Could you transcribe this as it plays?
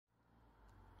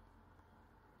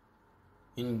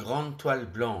Une grande toile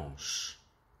blanche.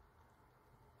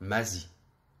 MASY.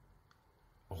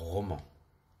 Roman.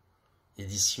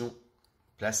 Édition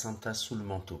Placenta sous le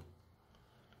manteau.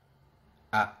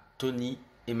 À Tony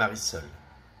et Marisol.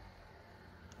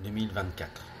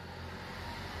 2024.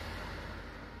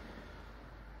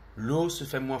 L'eau se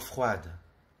fait moins froide.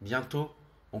 Bientôt,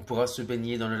 on pourra se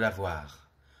baigner dans le lavoir.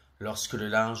 Lorsque le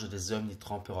linge des hommes n'y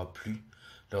trempera plus,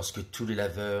 lorsque tous les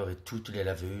laveurs et toutes les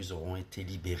laveuses auront été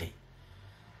libérés.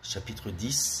 Chapitre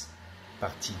 10,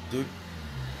 partie 2.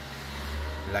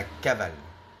 La cavale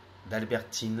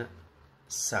d'Albertine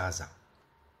Sarrazin.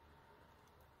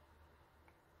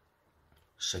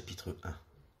 Chapitre 1.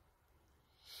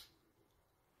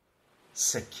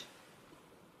 Sec.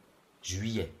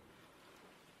 Juillet.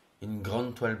 Une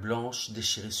grande toile blanche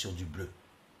déchirée sur du bleu.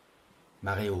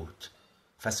 Marée haute.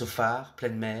 Face au phare,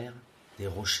 pleine mer, des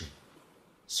rochers.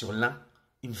 Sur l'un,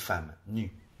 une femme,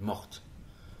 nue, morte.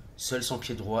 Seul son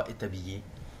pied droit est habillé,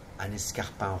 un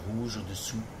escarpin rouge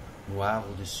au-dessous, noir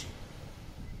au-dessus.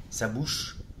 Sa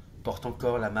bouche porte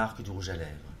encore la marque du rouge à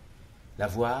lèvres. La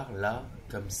voir, là,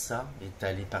 comme ça,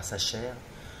 étalée par sa chair,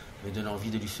 me donne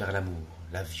envie de lui faire l'amour,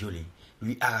 la violer,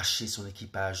 lui arracher son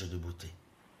équipage de beauté.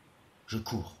 Je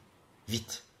cours,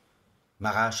 vite,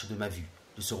 m'arrache de ma vue,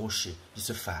 de ce rocher, de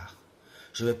ce phare.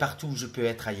 Je vais partout où je peux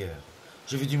être ailleurs.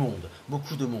 Je veux du monde,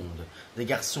 beaucoup de monde, des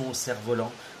garçons au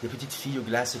cerf-volant, des petites filles aux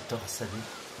glaces torsadées,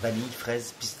 vanille,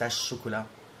 fraises, pistaches, chocolat,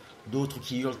 d'autres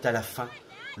qui hurlent à la faim,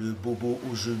 le bobo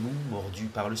aux genoux, mordu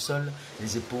par le sol,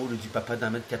 les épaules du papa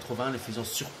d'1,80 m, les faisant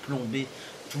surplomber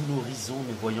tout l'horizon,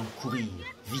 me voyant courir,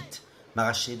 vite,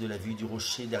 m'arracher de la vue du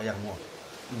rocher derrière moi,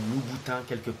 une louboutin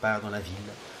quelque part dans la ville,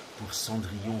 pour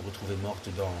Cendrillon retrouvée morte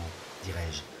dans,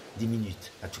 dirais-je, 10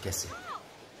 minutes à tout casser.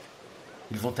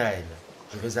 Ils vont à elle,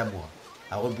 je vais à moi,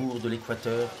 à rebours de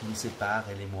l'équateur qui nous sépare,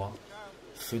 elle et moi,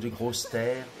 feu de grosse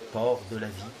terre, port de la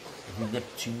vie, rue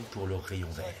Neptune pour le rayon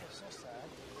vert.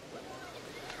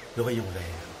 Le rayon vert.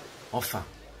 Enfin,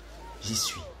 j'y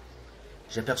suis.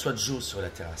 J'aperçois Joe sur la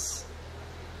terrasse.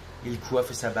 Il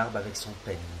coiffe sa barbe avec son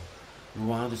peigne,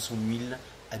 loin de son huile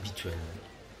habituelle.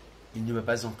 Il ne m'a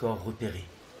pas encore repéré.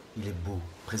 Il est beau,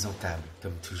 présentable,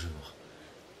 comme toujours.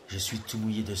 Je suis tout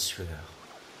mouillé de sueur.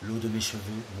 L'eau de mes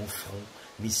cheveux, mon front,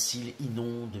 mes cils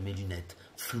inondent mes lunettes,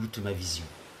 floutent ma vision.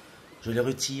 Je les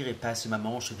retire et passe ma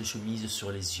manche de chemise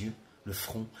sur les yeux, le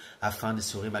front, afin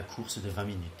d'essorer ma course de 20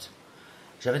 minutes.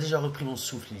 J'avais déjà repris mon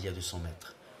souffle il y a 200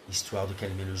 mètres, histoire de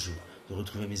calmer le jeu, de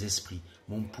retrouver mes esprits,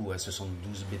 mon pouls à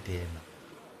 72 BPM.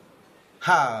 «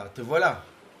 Ah, te voilà!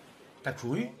 T'as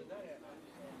couru ?»«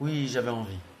 Oui, j'avais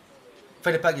envie.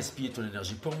 Fallait pas gaspiller ton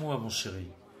énergie pour moi, mon chéri.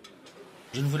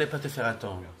 Je ne voulais pas te faire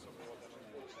attendre.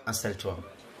 Installe-toi.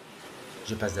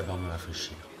 Je passe d'abord me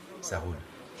rafraîchir. Ça roule.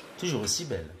 Toujours aussi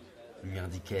belle, lui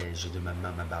indiquai-je de ma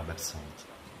main ma barbe absente.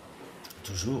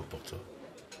 Toujours pour toi.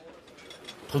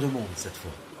 Trop de monde cette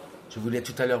fois. Je voulais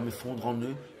tout à l'heure me fondre en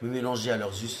eux, me mélanger à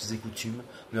leurs us et coutumes,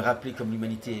 me rappeler comme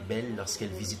l'humanité est belle lorsqu'elle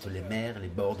visite les mers, les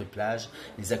bords de plage,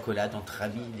 les accolades entre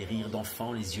amis, les rires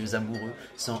d'enfants, les yeux amoureux,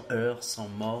 sans heurts, sans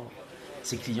mort.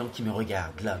 Ces clients qui me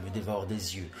regardent, là, me dévorent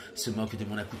des yeux, se moquent de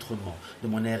mon accoutrement, de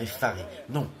mon air effaré.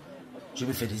 Non, je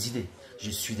me fais des idées,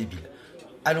 je suis débile.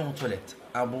 Allons aux toilettes.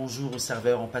 Un bonjour au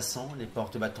serveur en passant, les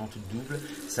portes battantes doubles,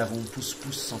 savon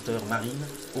pousse-pousse senteur marine,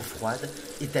 eau froide,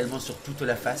 étalement sur toute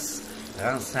la face,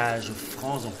 rinçage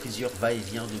franc en plusieurs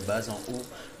va-et-vient de bas en haut,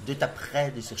 2 tapes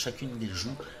raides sur chacune des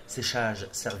joues, séchage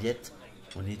serviette.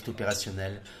 On est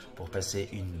opérationnel pour passer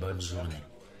une bonne journée.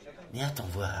 Mais attends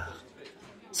voir.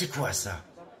 C'est quoi ça?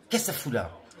 Qu'est-ce que ça fout là?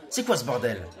 C'est quoi ce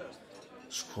bordel?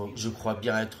 Je crois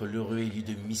bien être l'heureux élu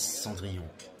de Miss Cendrillon.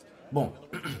 Bon,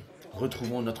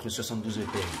 retrouvons notre 72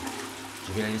 EPM.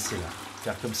 Je vais la laisser là,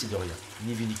 faire comme si de rien,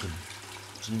 ni vu ni connu.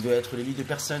 Je ne veux être l'élu de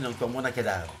personne et encore moins d'un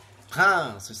cadavre.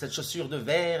 Prince, cette chaussure de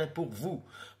verre est pour vous.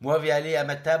 Moi, je vais aller à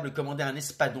ma table commander un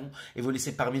espadon et vous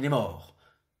laisser parmi les morts.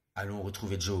 Allons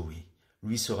retrouver Joey.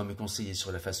 Lui saura me conseiller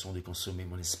sur la façon de consommer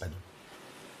mon espadon.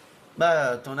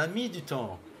 Bah, t'en as mis du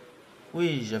temps.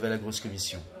 Oui, j'avais la grosse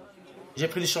commission. J'ai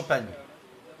pris du champagne.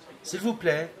 S'il vous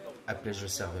plaît, appelai-je le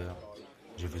serveur.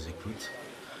 Je vous écoute.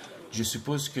 Je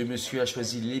suppose que monsieur a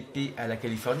choisi l'épée à la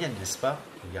californienne, n'est-ce pas?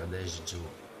 Regardai-je Joe.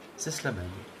 C'est cela même.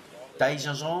 Taille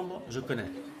gingembre, je connais.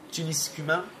 Tunis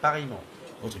cumin, pareillement.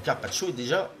 Votre carpaccio est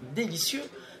déjà délicieux,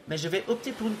 mais je vais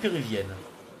opter pour une péruvienne.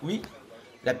 Oui,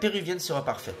 la péruvienne sera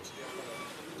parfaite.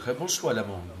 Très bon choix,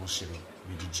 l'amande, mon chéri,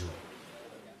 me dit Joe.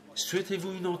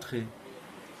 Souhaitez-vous une entrée?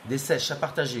 Des sèches à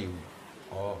partager ou?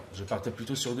 Oh, je partais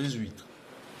plutôt sur des huîtres.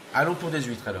 Allons pour des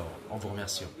huîtres alors, en vous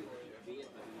remerciant.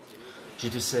 Je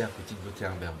te sers, petite beauté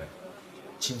imberbe.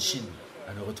 Chin chin,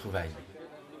 à nos retrouvailles.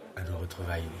 À nos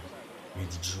retrouvailles, oui. lui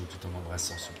dit Joe tout en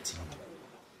m'embrassant subtilement.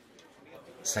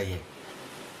 Ça y est,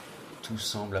 tout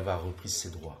semble avoir repris ses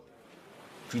droits.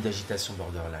 Plus d'agitation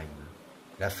borderline.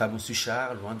 La femme au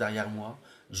suchard, loin derrière moi,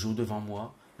 Joe devant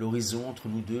moi, l'horizon entre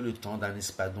nous deux, le temps d'un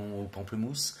espadon au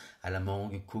pamplemousse, à la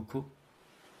mangue coco.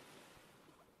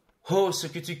 Oh, ce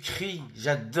que tu cries!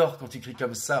 J'adore quand tu cries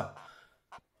comme ça!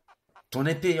 Ton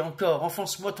épée, encore!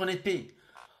 Enfonce-moi ton épée!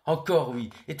 Encore, oui,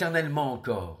 éternellement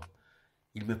encore!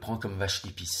 Il me prend comme vache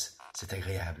qui pisse. C'est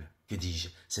agréable. Que dis-je?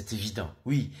 C'est évident.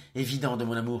 Oui, évident de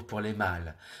mon amour pour les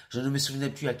mâles. Je ne me souvenais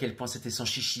plus à quel point c'était sans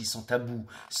chichi, sans tabou,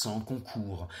 sans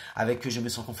concours, avec eux je me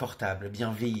sens confortable,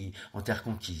 bien veillé, en terre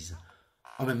conquise.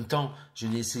 En même temps, je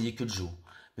n'ai essayé que Joe,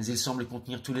 mais il semble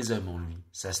contenir tous les hommes en lui.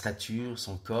 Sa stature,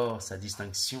 son corps, sa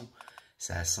distinction,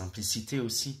 sa simplicité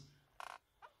aussi.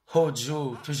 Oh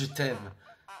Joe, que je t'aime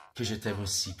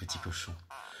aussi, petit cochon.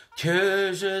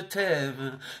 Que je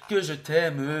t'aime, que je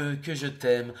t'aime, que je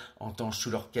t'aime, entends-je tout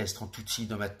l'orchestre en touti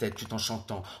dans ma tête tout en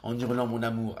chantant, en hurlant mon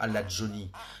amour à la Johnny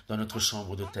dans notre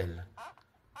chambre d'hôtel.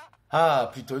 Ah,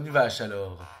 plutôt une vache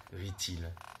alors,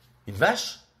 rit-il. Une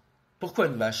vache? Pourquoi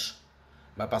une vache?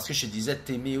 Bah parce que je disais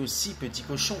t'aimer aussi, petit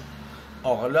cochon.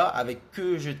 Or là, avec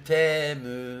que je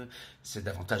t'aime, c'est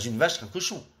davantage une vache qu'un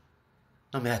cochon.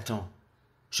 Non mais attends,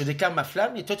 je déclare ma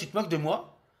flamme et toi tu te moques de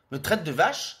moi? Me traites de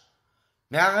vache?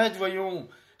 Mais arrête, voyons.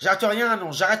 J'arrête rien,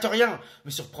 non, j'arrête rien,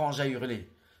 me surprends-je à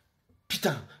hurler.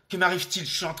 Putain, que m'arrive-t-il?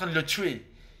 Je suis en train de le tuer.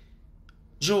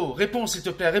 Joe, réponds, s'il te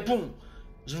plaît, réponds.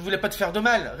 Je ne voulais pas te faire de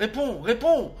mal. Réponds,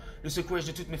 réponds, le secouai-je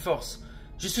de toutes mes forces.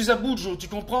 Je suis à bout, Joe, tu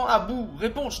comprends? À bout.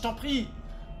 Réponds, je t'en prie.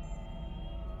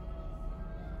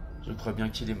 Je crois bien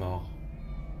qu'il est mort.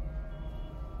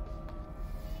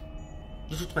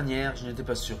 De toute manière, je n'étais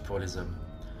pas sûr pour les hommes.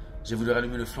 J'ai voulu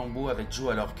rallumer le flambeau avec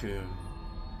Joe alors que...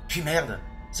 Puis merde,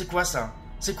 c'est quoi ça?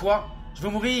 C'est quoi? Je veux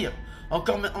mourir.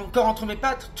 Encore entre mes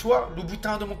pattes, toi, loup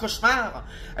boutin de mon cauchemar.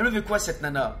 Elle me veut quoi, cette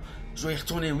nana? Je dois y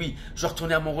retourner, oui. Je dois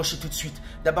retourner à mon rocher tout de suite.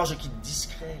 D'abord, je quitte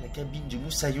discret la cabine du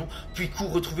moussaillon, puis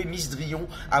cours retrouver Miss Drillon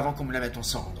avant qu'on me la mette en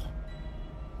cendres.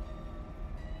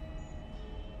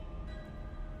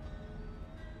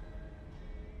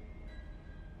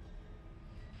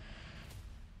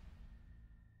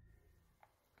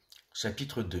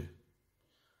 Chapitre 2.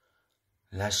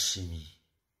 La chimie.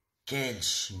 Quelle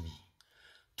chimie!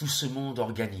 Tout ce monde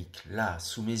organique, là,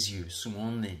 sous mes yeux, sous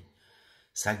mon nez.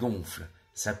 Ça gonfle,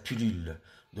 ça pullule,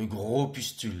 de gros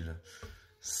pustules.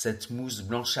 Cette mousse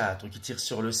blanchâtre qui tire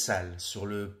sur le sale, sur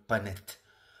le pas net.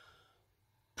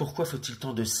 Pourquoi faut-il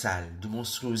tant de sale, de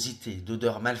monstruosité,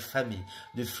 d'odeurs malfamées,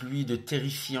 de fluides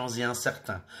terrifiants et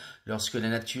incertains, lorsque la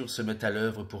nature se met à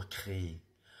l'œuvre pour créer?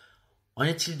 En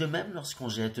est-il de même lorsqu'on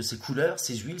jette ses couleurs,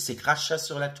 ses huiles, ses crachats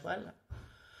sur la toile?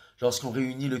 Lorsqu'on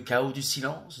réunit le chaos du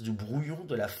silence, du brouillon,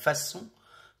 de la façon,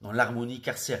 dans l'harmonie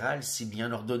carcérale si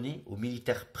bien ordonnée, au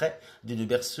militaire près d'une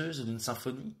berceuse, d'une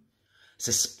symphonie?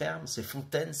 Ces spermes, ces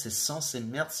fontaines, ces sangs, ces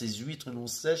merdes, ces huîtres non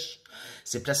sèches,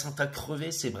 ces placentas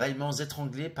crevés, ces braillements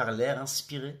étranglés par l'air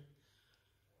inspiré?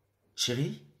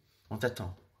 Chérie, on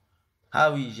t'attend.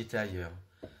 Ah oui, j'étais ailleurs.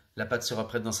 La pâte sera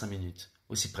prête dans 5 minutes,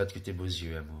 aussi prête que tes beaux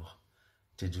yeux, amour.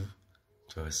 T'es doux,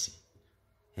 toi aussi.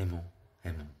 Aimons,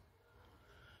 aimons.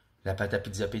 La pâte à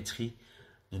pizza pétrie,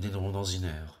 nous dînerons dans 1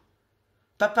 heure.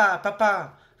 Papa,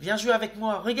 papa, viens jouer avec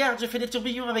moi. Regarde, je fais des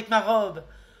tourbillons avec ma robe.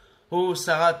 Oh,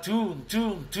 Sarah, tourne,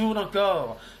 tourne, tourne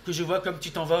encore, que je vois comme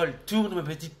tu t'envoles. Tourne, ma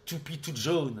petite toupie toute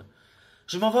jaune.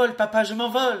 Je m'envole, papa, je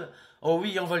m'envole. Oh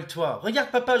oui, envole-toi.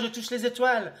 Regarde, papa, je touche les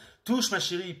étoiles. Touche, ma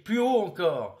chérie, plus haut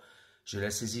encore. Je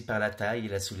la saisis par la taille et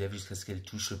la soulève jusqu'à ce qu'elle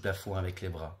touche le plafond avec les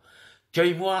bras.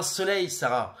 Cueille-moi un soleil,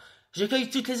 Sarah. Je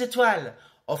cueille toutes les étoiles.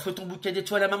 Offre ton bouquet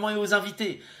d'étoiles à maman et aux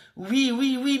invités. Oui,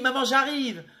 oui, oui, maman,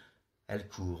 j'arrive. Elle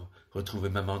court, retrouver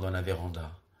maman dans la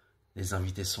véranda. Les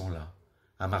invités sont là.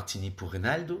 Un martini pour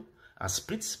Ronaldo, un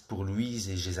spritz pour Louise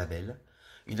et Jézabel,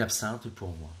 une absinthe pour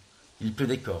moi. Il pleut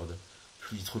des cordes.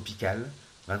 Pluie tropicale,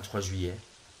 23 juillet,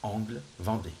 Angle,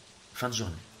 Vendée. Fin de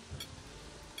journée.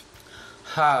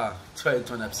 Ah, toi et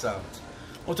ton absinthe.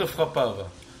 On te fera pas, va.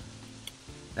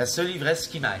 La seule ivresse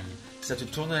qui m'aille. Ça te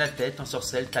tourne la tête,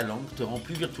 ensorcelle ta langue, te rend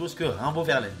plus virtuose que Rimbaud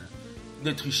Verlaine.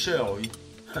 Des tricheurs, oui.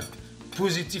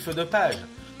 Positif au dopage.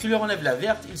 Tu leur enlèves la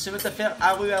verte, ils se mettent à faire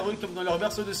areux comme dans leur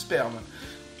berceau de sperme.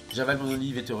 J'avale mon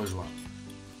olive et te rejoins.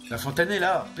 La fontaine est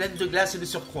là, pleine de glace et de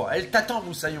surcroît. Elle t'attend,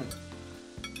 moussaillon.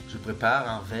 Je prépare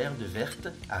un verre de verte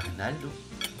à Ronaldo.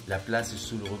 La place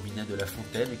sous le robinet de la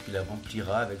fontaine et puis la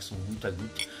remplira avec son goutte à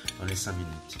goutte dans les 5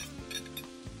 minutes.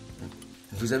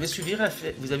 Vous avez suivi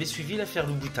l'affaire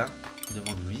Louboutin?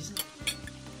 Demande Louise.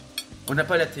 On n'a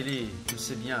pas la télé, tu le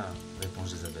sais bien, répond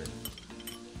Jézabel.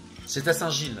 C'est à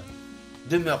Saint-Gilles.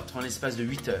 2 meurtres en l'espace de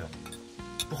 8 heures.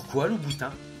 Pourquoi,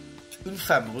 Louboutin? Une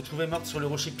femme retrouvée morte sur le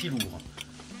rocher Pilour,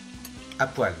 à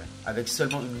poil, avec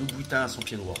seulement une Louboutin à son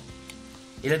pied droit.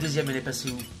 Et la deuxième, elle est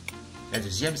passée où? La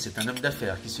deuxième, c'est un homme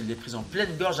d'affaires qui se l'est prise en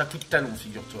pleine gorge à coups de talon,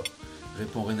 figure-toi,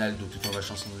 répond Reynaldo tout en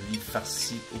mâchant son olive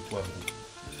farcie au poivron.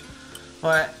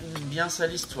 Ouais, une bien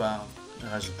sale histoire,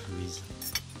 rajoute Louise.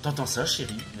 T'entends ça,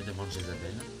 chérie? Me demande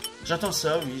Jézabel. J'entends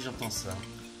ça, oui, j'entends ça.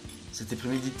 C'était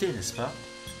prémédité, n'est-ce pas?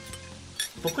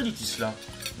 Pourquoi dis-tu cela?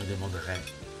 Me demande Ray.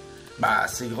 Bah,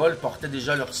 ces grolles portaient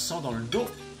déjà leur sang dans le dos.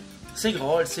 Ces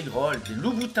grolles, des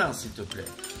loups-boutins, s'il te plaît.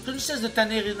 Je ne cesse de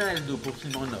tanner Reynaldo pour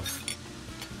qu'il m'en offre.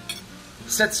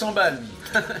 700 balles,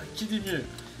 lui. Qui dit mieux?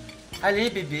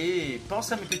 Allez, bébé,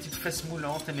 pense à mes petites fesses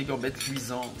moulantes et mes gambettes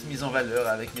luisantes, mises en valeur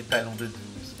avec mes talons de 12.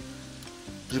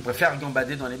 Je préfère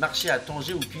gambader dans les marchés à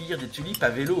Tanger ou cueillir des tulipes à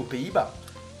vélo aux Pays-Bas.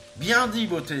 Bien dit,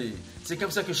 beauté. C'est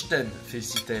comme ça que je t'aime,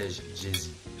 félicitai-je,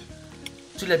 Jésus.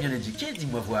 Tu l'as bien éduqué,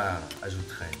 dis-moi voir,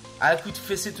 ajouterai. À coups de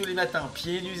fessée tous les matins,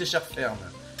 pieds nus et chair ferme.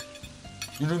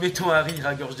 Nous nous mettons à rire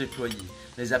à gorge déployée,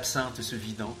 les absinthes se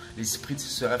vidant, les spritz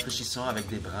se rafraîchissant avec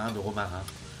des brins de romarin.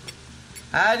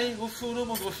 Allez, au fourneau,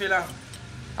 mon gros félin.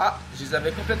 Ah, je les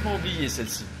avais complètement oubliées,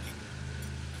 celles-ci.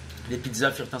 Les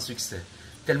pizzas furent un succès,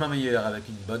 tellement meilleures avec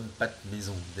une bonne pâte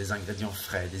maison, des ingrédients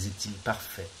frais, des étiles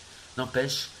parfaits.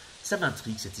 N'empêche, ça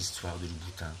m'intrigue cette histoire de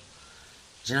loup-boutin.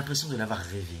 J'ai l'impression de l'avoir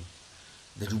rêvé.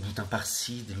 Des loups-boutins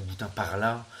par-ci, des loups-boutins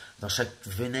par-là, dans chaque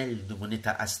venelle de mon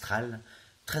état astral,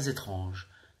 très étrange,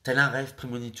 tel un rêve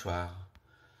prémonitoire.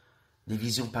 Des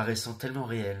visions paraissant tellement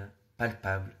réelles,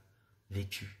 palpables,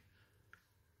 vécues.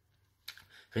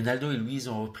 Reynaldo et Louise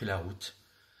ont repris la route.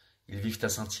 Ils vivent à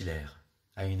Saint-Hilaire,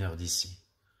 à 1 heure d'ici.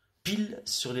 Pile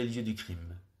sur les lieux du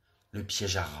crime. Le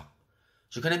piège à rats.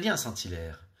 Je connais bien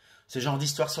Saint-Hilaire. Ce genre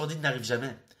d'histoire sordide n'arrive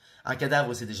jamais. Un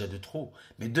cadavre, c'est déjà de trop,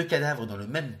 mais 2 cadavres dans le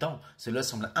même temps, cela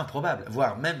semble improbable,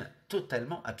 voire même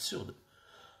totalement absurde.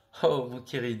 Oh, mon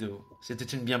querido, c'était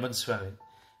une bien bonne soirée.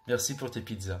 Merci pour tes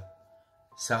pizzas.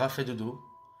 Sarah fait dodo?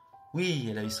 Oui,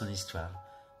 elle a eu son histoire.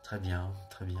 Très bien,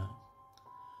 très bien.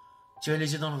 Tu as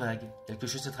les yeux dans le vague. Quelque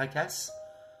chose te tracasse?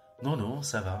 Non, non,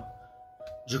 ça va.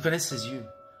 Je connais ses yeux.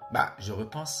 Bah, je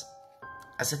repense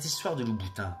à cette histoire de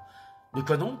loup-boutin. De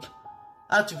quoi donc?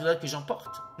 Ah, tu voudrais que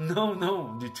j'emporte? Non,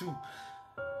 non, du tout.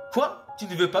 Quoi? Tu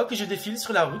ne veux pas que je défile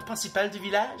sur la route principale du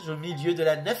village, au milieu de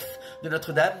la nef de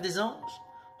Notre-Dame des Anges?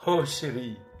 Oh,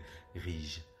 chérie,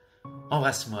 ris-je.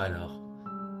 Embrasse-moi alors.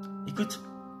 Écoute,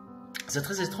 c'est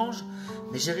très étrange,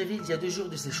 mais j'ai rêvé il y a 2 jours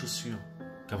de ces chaussures.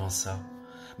 Comment ça?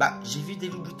 Bah, j'ai vu des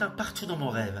loups-boutins partout dans mon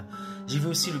rêve. J'ai vu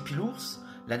aussi le pilours,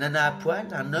 la nana à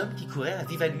poil, un homme qui courait à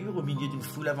vive allure au milieu d'une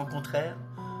foule avant-contraire.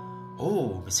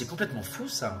 Oh, mais c'est complètement fou,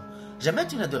 ça. Jamais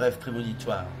tu n'as de rêve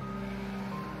prémonitoire.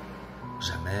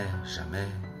 Jamais, jamais.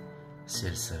 Si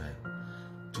elle savait.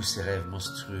 Tous ces rêves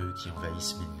monstrueux qui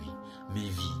envahissent mes nuits, mes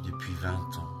vies depuis 20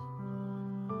 ans.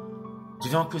 Tu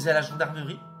veux en causer à la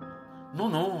gendarmerie? Non,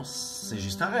 non, c'est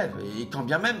juste un rêve. Et quand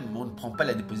bien même, on ne prend pas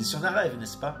la déposition d'un rêve,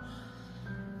 n'est-ce pas?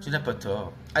 Tu n'as pas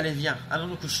tort. Allez, viens, allons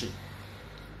nous coucher.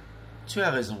 Tu as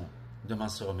raison. Demain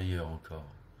sera meilleur encore.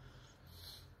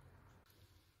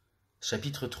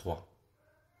 Chapitre 3.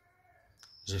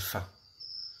 J'ai faim.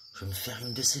 Je veux me faire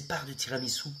une de ces parts de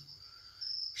tiramisu.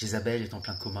 Jézabel est en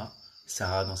plein coma,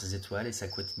 Sarah dans ses étoiles et sa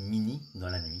couette mini dans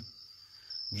la nuit.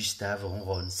 Gustave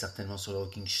ronronne certainement sur le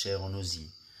rocking chair en osier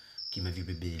qui m'a vu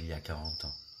bébé il y a 40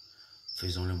 ans.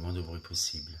 Faisons le moins de bruit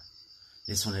possible.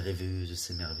 Laissons les rêveuses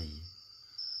s'émerveiller.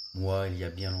 Moi, il y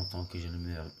a bien longtemps que je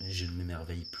ne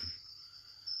m'émerveille plus.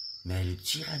 Mais le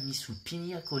tiramisu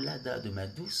pina colada de ma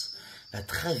douce va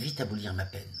très vite abolir ma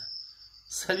peine. «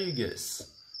 Salut, Gus !»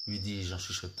 lui dis-je en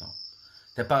chuchotant.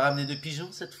 « T'as pas ramené de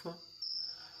pigeons cette fois ?»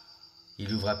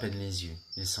 Il ouvre à peine les yeux.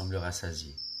 Il semble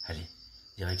rassasié. « Allez,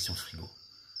 direction frigo.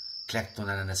 Claque ton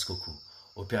ananas coco.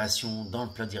 Opération dans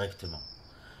le plat directement.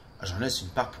 J'en laisse une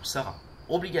part pour Sarah.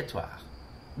 Obligatoire.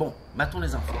 Bon, matons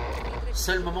les infos.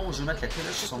 C'est le moment où je mate la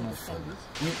téloche sans mon fond.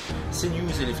 Oui, c'est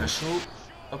news et les fachos.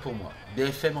 Pas pour moi.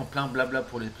 BFM en plein blabla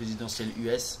pour les présidentielles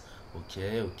US. Ok,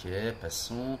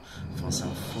 passons. France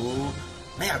Info.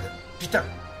 Merde, putain.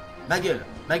 Ma gueule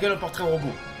en portrait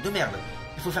robot. De merde,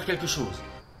 il faut faire quelque chose.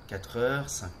 4h,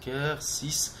 5h,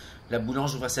 6. La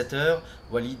boulange ouvre à 7h.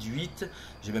 Walid 8.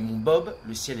 J'ai même mon bob.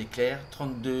 Le ciel est clair.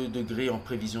 32 degrés en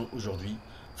prévision aujourd'hui.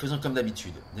 Faisons comme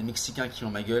d'habitude. Des Mexicains qui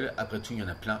ont ma gueule. Après tout, il y en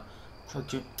a plein.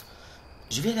 Quoique...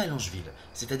 Je vais aller à Langeville.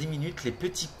 C'est à 10 minutes. Les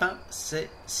petits pains, c'est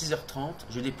 6h30.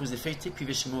 Je dépose des feuilletés puis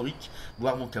vais chez Mauric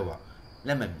boire mon kawa.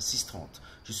 La même, 6h30.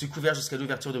 Je suis couvert jusqu'à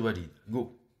l'ouverture de Walid.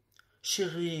 Go.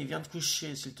 Chérie, viens te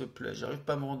coucher, s'il te plaît. J'arrive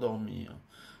pas à me rendormir.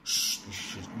 Chut,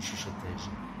 lui chuchotai-je.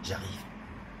 J'arrive.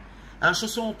 Un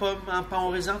chausson aux pommes, un pain au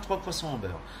raisin, 3 croissants au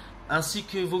beurre. Ainsi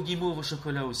que vos guimauves au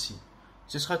chocolat aussi.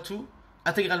 Ce sera tout?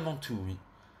 Intégralement tout, oui.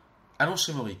 Allons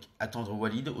chez Mauric, attendre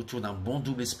Walid autour d'un bon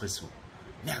double espresso.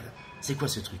 Merde, c'est quoi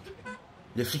ce truc?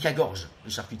 Le flic à gorge,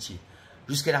 le charcutier.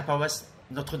 Jusqu'à la paroisse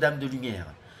Notre-Dame de Lumière.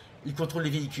 Il contrôle les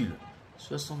véhicules.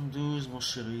 72, mon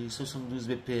chéri, 72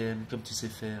 BPM, comme tu sais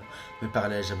faire, me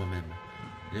parlais-je à moi-même.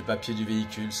 Les papiers du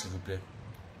véhicule, s'il vous plaît.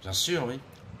 Bien sûr, oui.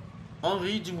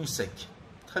 Henri Dumoussec.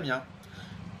 Très bien.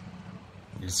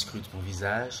 Il scrute mon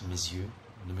visage, mes yeux,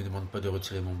 ne me demande pas de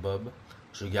retirer mon bob.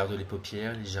 Je garde les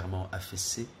paupières légèrement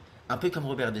affaissées, un peu comme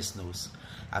Robert Desnos,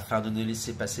 afin de ne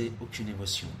laisser passer aucune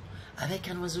émotion. Avec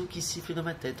un oiseau qui siffle dans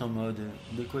ma tête en mode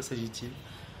 « De quoi s'agit-il » ?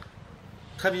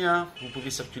 Très bien, vous pouvez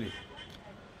circuler.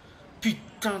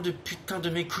 Putain de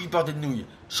mes couilles bordées de nouilles.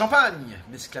 Champagne,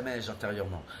 m'exclamai-je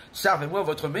intérieurement. Servez-moi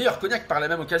votre meilleur cognac par la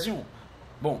même occasion.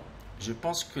 Bon, je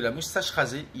pense que la moustache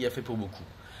rasée y a fait pour beaucoup.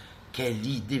 Quelle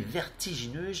idée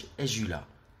vertigineuse ai-je eue là.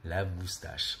 La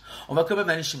moustache. On va quand même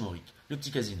aller chez Mauric, le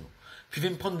petit casino. Puis je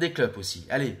vais me prendre des clopes aussi.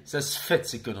 Allez, ça se fête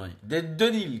ces conneries. Des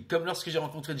 ''Deauville, comme lorsque j'ai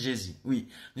rencontré Jay-Z. Oui,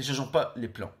 ne changeons pas les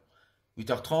plans.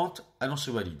 8h30, allons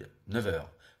chez Walid. 9h,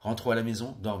 rentrons à la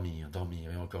maison, dormir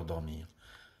et encore dormir.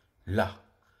 Là,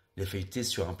 les feuilletés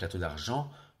sur un plateau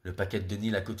d'argent, le paquet de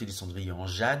 ''Deauville à côté du cendrier en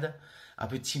jade, un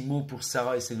petit mot pour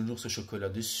Sarah et ses nounours au chocolat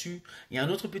dessus, et un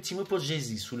autre petit mot pour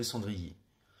Jay-Z sous le cendrier.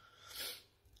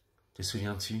 Te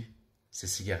souviens-tu, ces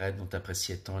cigarettes dont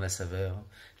t'appréciais tant la saveur,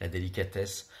 la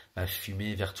délicatesse, m'a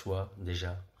fumé vers toi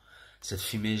déjà. Cette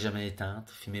fumée jamais éteinte,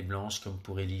 fumée blanche comme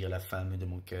pour élire la femme de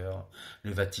mon cœur,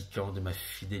 le Vatican de ma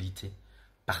fidélité.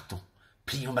 Partons,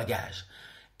 plions bagages,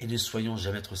 et ne soyons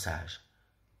jamais trop sages.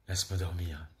 Laisse-moi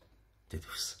dormir, t'es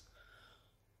douce.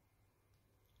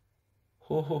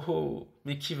 Oh oh oh,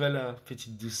 mais qui va là,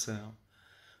 petite douceur?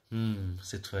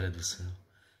 C'est toi la douceur.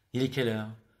 Il est quelle heure?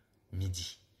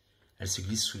 Midi. Elle se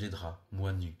glisse sous les draps,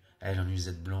 moi nu, elle en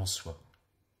nuisette blanc en soie.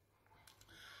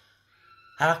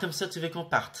 Alors comme ça, tu veux qu'on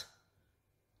parte?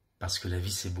 Parce que la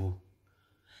vie c'est beau.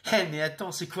 Hé, mais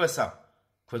attends, c'est quoi ça?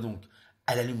 Quoi donc?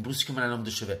 Elle allume brusquement la lampe de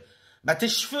chevet. Bah tes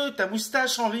cheveux, ta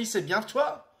moustache, Henri, c'est bien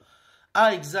toi?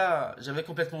 Ah, exact, j'avais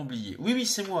complètement oublié. Oui,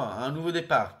 c'est moi, un nouveau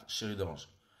départ, chérie d'ange.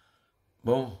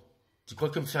 Bon, tu crois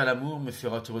que me faire l'amour me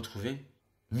fera te retrouver?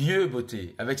 Mieux,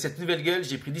 beauté, avec cette nouvelle gueule,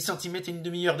 j'ai pris 10 centimètres et une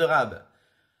demi-heure de rab.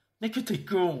 Mais que t'es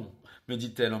con, me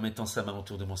dit-elle en mettant sa main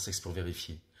autour de mon sexe pour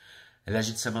vérifier. Elle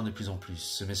agite sa main de plus en plus,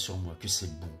 se met sur moi, que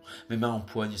c'est bon. Mes mains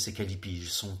empoignent ses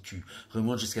calipiges, son cul,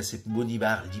 remontent jusqu'à ses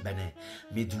bonibars libanais.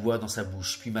 Mes doigts dans sa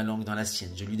bouche, puis ma langue dans la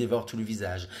sienne. Je lui dévore tout le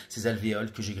visage, ses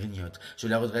alvéoles que je grignote. Je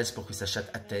la redresse pour que sa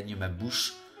chatte atteigne ma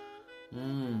bouche.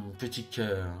 Petit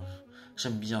cœur,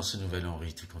 j'aime bien ce nouvel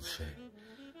Henri, tout compte fait.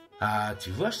 Ah, tu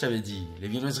vois, je t'avais dit, les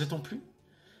viennoiseries t'ont plu?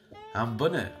 Un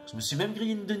bonheur, je me suis même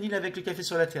grillé une denille avec le café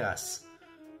sur la terrasse.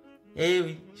 Eh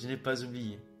oui, je n'ai pas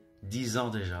oublié. 10 ans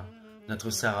déjà. Notre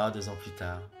Sarah, 2 ans plus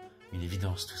tard. Une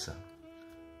évidence tout ça.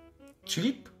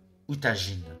 Tulipe ou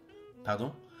tagine?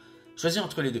 Pardon? Choisis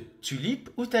entre les deux. Tulipe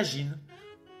ou tagine?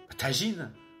 Tagine?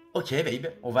 Ok,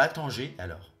 babe, on va à Tanger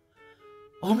alors.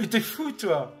 Oh, mais t'es fou,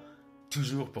 toi!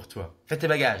 Toujours pour toi. Fais tes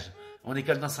bagages. On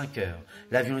décolle dans 5 heures.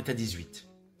 L'avion est à 18.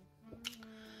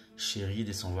 Chérie,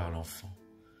 descends voir l'enfant.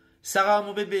 Sarah,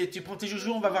 mon bébé, tu prends tes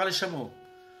joujoux, on va voir les chameaux.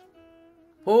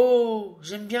 Oh,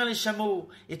 j'aime bien les chameaux.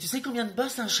 Et tu sais combien de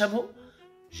bosses un chameau?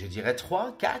 Je dirais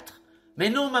 3, 4.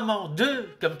 Mais non, maman,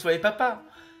 2, comme toi et papa.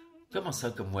 Comment ça,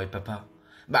 comme moi et papa?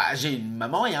 Bah, j'ai une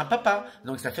maman et un papa,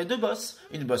 donc ça fait 2 bosses.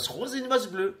 Une bosse rose et une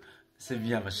bosse bleue. C'est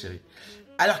bien, ma chérie.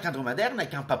 Alors qu'un dromadaire n'a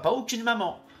qu'un papa ou qu'une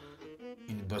maman.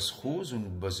 Une bosse rose ou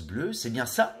une bosse bleue, c'est bien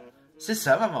ça? C'est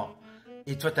ça, maman.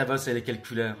 Et toi, ta bosse, elle est quelle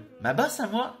couleur? Ma bosse, à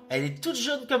moi, elle est toute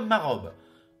jaune comme ma robe.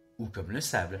 Ou comme le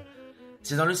sable.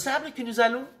 C'est dans le sable que nous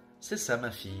allons? C'est ça, ma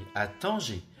fille, à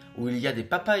Tanger, où il y a des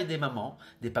papas et des mamans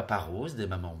roses, des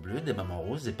mamans bleues, des mamans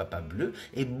roses, des papas bleus,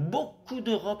 et beaucoup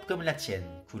de robes comme la tienne,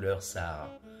 couleur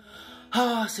Sahara.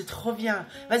 Ah, c'est trop bien.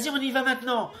 Vas-y, on y va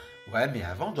maintenant. Ouais, mais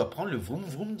avant, on doit prendre le vroom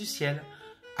vroom du ciel.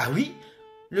 Ah oui?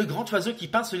 Le grand oiseau qui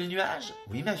pince les nuages?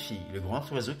 Oui, ma fille, le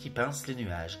grand oiseau qui pince les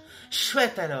nuages.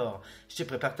 Chouette alors. Je te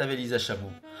prépare ta valise à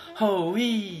chameau. Oh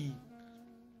oui!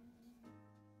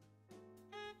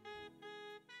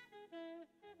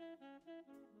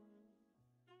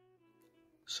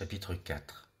 Chapitre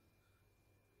 4.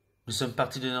 Nous sommes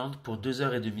partis de Nantes pour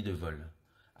 2h30 de vol.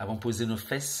 Avons posé nos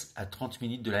fesses à 30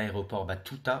 minutes de l'aéroport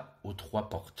Battuta aux 3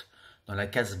 portes, dans la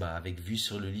Casbah avec vue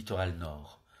sur le littoral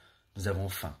nord. Nous avons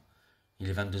faim. Il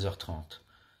est 22h30.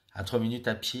 À 3 minutes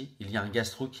à pied, il y a un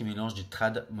gastro qui mélange du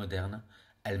trad moderne,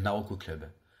 ― Club.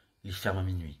 Il ferme à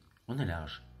minuit. On est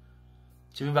large.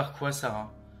 Tu veux boire quoi,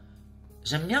 Sarah?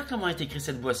 J'aime bien comment est écrite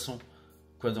cette boisson.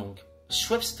 Quoi donc?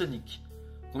 Schweppes tonique.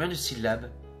 Combien de syllabes?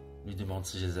 Lui demande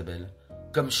Jézabel.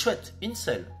 Comme chouette, une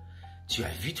seule. Tu as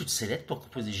vu toutes ces lettres pour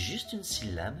composer juste une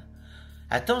syllabe?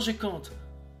 Attends, je compte.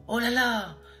 Oh là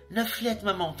là! 9 lettres,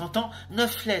 maman, t'entends?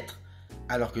 9 lettres.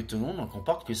 Alors que ton nom n'en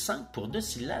comporte que 5 pour 2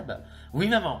 syllabes. Oui,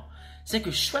 maman. C'est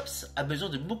que Schweppes a besoin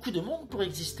de beaucoup de monde pour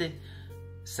exister.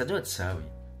 Ça doit être ça, oui.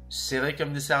 Serré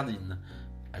comme des sardines,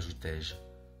 ajoutai-je.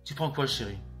 Tu prends quoi,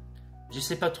 chérie? Je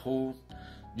sais pas trop.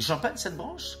 Du champagne, cette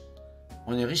branche?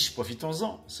 On est riche,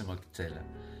 profitons-en, se moque-t-elle.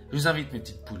 Je vous invite, mes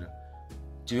petites poules.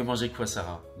 Tu veux manger quoi,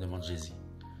 Sarah? Demande Jésus.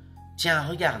 Tiens,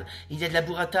 regarde, il y a de la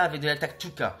burrata avec de la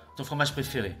taktuka, ton fromage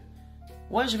préféré.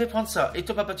 Ouais, je vais prendre ça. Et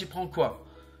toi, papa, tu prends quoi?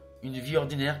 Une vie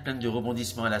ordinaire pleine de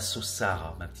rebondissements à la sauce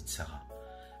Sarah, ma petite Sarah.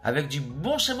 Avec du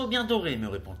bon chameau bien doré, me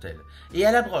répond-elle. Et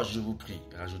à la broche, je vous prie,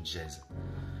 rajoute Jez.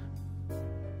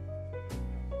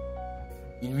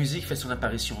 Une musique fait son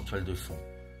apparition en toile de fond.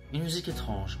 Une musique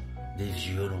étrange, des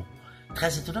violons.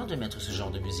 Très étonnant de mettre ce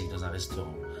genre de musique dans un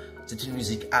restaurant. C'est une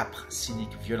musique âpre,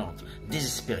 cynique, violente,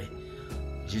 désespérée.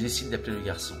 Je décide d'appeler le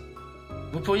garçon.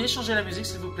 Vous pourriez changer la musique,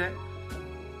 s'il vous plaît?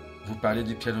 Vous parlez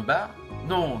du piano-bar?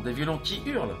 Non, des violons qui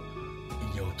hurlent.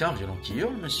 Il n'y a aucun violon qui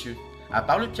hurle, monsieur, à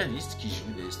part le pianiste qui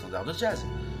joue des standards de jazz.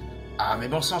 Ah, mais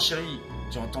bon sang, chérie,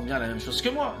 tu entends bien la même chose que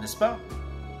moi, n'est-ce pas?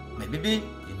 Mais bébé,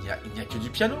 il n'y a que du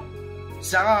piano.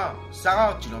 Sarah,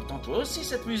 tu l'entends toi aussi,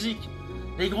 cette musique?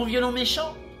 Les gros violons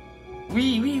méchants?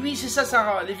 Oui, c'est ça,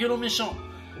 Sarah, les violons méchants.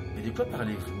 Mais de quoi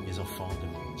parlez-vous, mes enfants?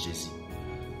 Demande Jessie.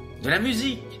 De la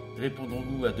musique,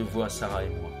 répondons-nous à deux voix, Sarah et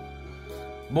moi.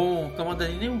 Bon, commande à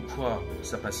dîner ou quoi?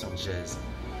 S'impatiente Jez.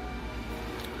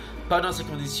 Pas dans ces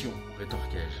conditions,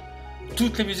 rétorquai-je.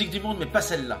 Toutes les musiques du monde, mais pas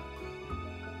celle-là.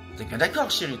 T'es bien d'accord,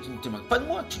 chérie, tu ne te moques pas de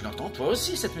moi, tu l'entends toi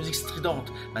aussi, cette musique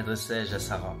stridente, m'adressai-je à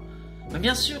Sarah. Mais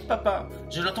bien sûr, papa,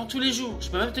 je l'entends tous les jours, je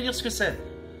peux même te dire ce que c'est.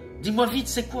 Dis-moi vite,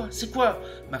 c'est quoi,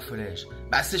 m'affolai-je.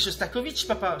 Bah, c'est Shostakovich,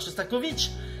 papa,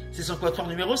 Shostakovich. C'est son quatuor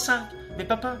numéro 5. Mais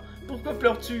papa, pourquoi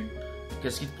pleures-tu?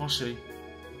 Qu'est-ce qui te prend, chérie?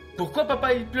 Pourquoi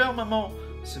papa, il pleure, maman?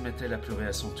 Se met-elle à pleurer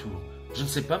à son tour. Je ne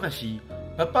sais pas, ma fille.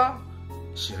 Papa?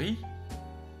 Chérie?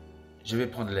 Je vais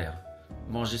prendre l'air.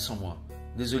 Manger sans moi.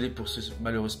 Désolé pour ce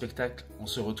malheureux spectacle, on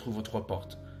se retrouve aux 3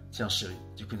 portes. Tiens, chérie,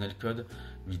 tu connais le code?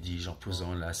 Lui dis-je en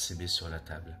posant la CB sur la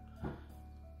table.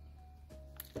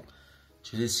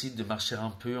 Je décide de marcher un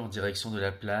peu en direction de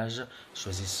la plage,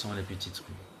 choisissant les petites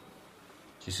rues.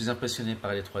 Je suis impressionné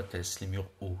par l'étroitesse, les murs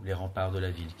hauts, les remparts de la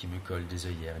ville qui me collent des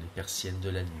œillères, les persiennes de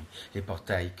la nuit, les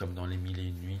portails comme dans les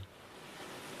 1001 nuits,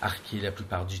 arqués la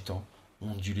plupart du temps,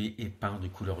 ondulés et peints de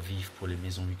couleurs vives pour les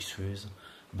maisons luxueuses,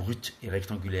 brutes et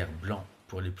rectangulaires blancs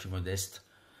pour les plus modestes.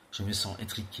 Je me sens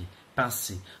étriqué,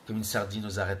 pincé comme une sardine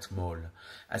aux arêtes molles,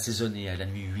 assaisonné à la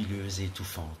nuit huileuse et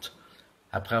étouffante.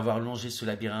 Après avoir longé ce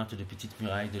labyrinthe de petites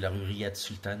murailles de la rue Riyad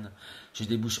Sultan, je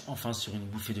débouche enfin sur une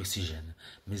bouffée d'oxygène,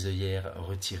 mes œillères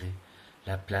retirées,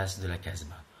 la place de la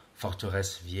Casma,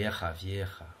 forteresse vieja.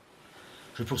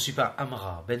 Je poursuis par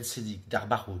Amra, Ben Sedik,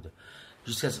 Darbaroud,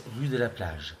 jusqu'à rue de la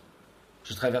Plage.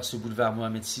 Je traverse le boulevard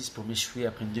Mohamed VI pour m'échouer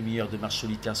après une demi-heure de marche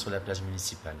solitaire sur la plage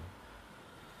municipale.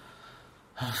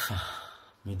 Enfin,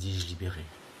 me dis-je libéré.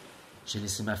 J'ai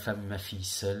laissé ma femme et ma fille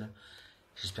seules.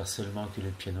 J'espère seulement que le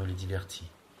piano les divertit.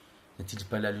 N'est-il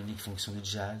pas là l'unique fonction du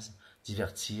jazz?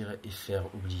 Divertir et faire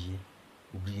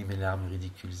oublier mes larmes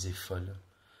ridicules et folles.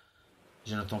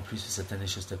 Je n'entends plus ce satané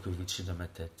Shostakovich dans ma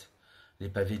tête. Les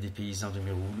pavés des paysans de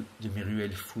mes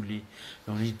ruelles foulées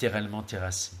l'ont littéralement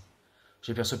terrassé.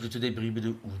 Je perçois plutôt des bribes de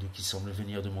oud qui semblent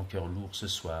venir de mon cœur lourd ce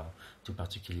soir, tout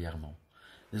particulièrement.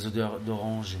 Des odeurs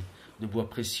d'oranger, de bois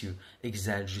précieux,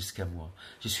 exhalent jusqu'à moi.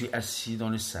 Je suis assis dans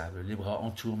le sable, les bras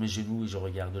entourent mes genoux et je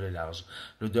regarde le large.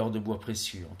 L'odeur de bois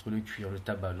précieux, entre le cuir, le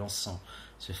tabac, l'encens,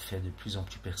 se fait de plus en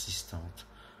plus persistante.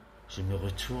 Je me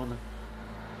retourne.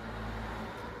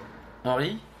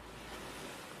 Henri?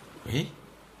 Oui?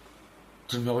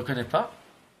 Tu ne me reconnais pas?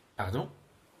 Pardon?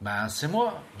 Ben, c'est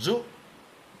moi, Joe.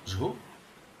 Joe?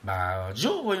 Bah,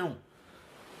 Joe, voyons.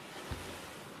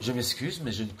 Je m'excuse,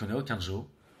 mais je ne connais aucun Joe.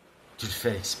 Tu le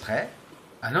fais exprès?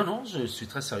 Ah non, je suis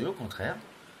très sérieux, au contraire.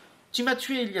 Tu m'as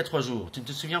tué il y a 3 jours, tu ne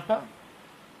te souviens pas?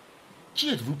 Qui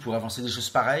êtes-vous pour avancer des choses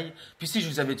pareilles? Puis si je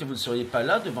vous avais tué, vous ne seriez pas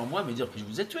là devant moi à me dire que je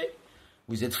vous ai tué.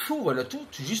 Vous êtes fou, voilà tout,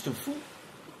 tu es juste fou.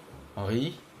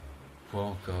 Henri, quoi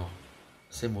encore?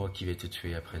 C'est moi qui vais te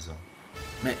tuer à présent.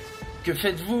 Mais que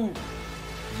faites-vous?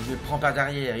 Il ne me prend pas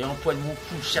derrière et empoigne mon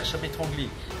cou, cherche à m'étrangler.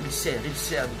 Il serre de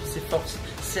toutes ses forces,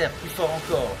 serre plus fort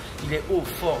encore. Il est haut,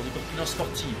 fort, de corpulence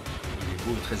sportive. Il est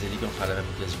beau et très élégant par la même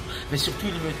occasion. Mais surtout,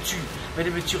 il me tue, mais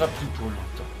il ne me tuera plus pour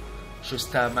longtemps.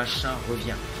 Shosta, machin,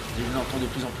 revient. Je l'entends de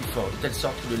plus en plus fort, de telle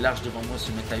sorte que le large devant moi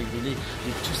se met à hurler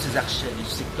de tous ses archets, de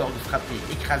tous ses cordes frappés,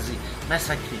 écrasés,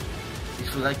 massacrés. Il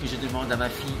faudrait que je demande à ma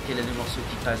fille quel est le morceau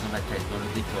qui passe dans ma tête, dans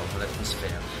le décor, dans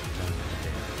l'atmosphère, dans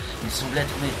l'univers. Il semble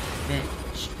être, mais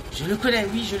je le connais,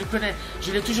 oui, je le connais.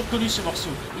 Je l'ai toujours connu, ce morceau.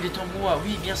 Il est en moi,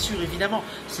 oui, bien sûr, évidemment.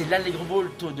 C'est l'Allegro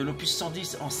de l'opus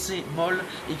 110 en C moll,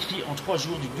 écrit en 3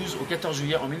 jours du 12 au 14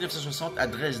 juillet en 1960 à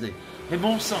Dresde. Mais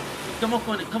bon sang,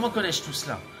 comment connais-je tout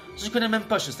cela? Je ne connais même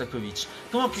pas Shostakovich.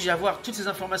 Comment puis-je avoir toutes ces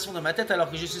informations dans ma tête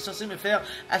alors que je suis censé me faire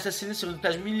assassiner sur une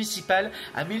plage municipale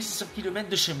à 1600 km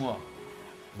de chez moi?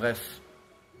 Bref,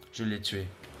 je l'ai tué.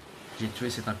 J'ai tué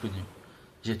cet inconnu.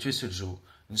 J'ai tué ce Joe.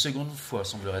 Une seconde fois,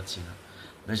 semblerait-il.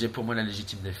 Mais j'ai pour moi la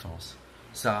légitime défense.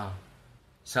 Sarah,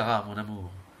 mon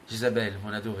amour. Isabelle,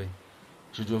 mon adorée.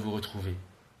 Je dois vous retrouver.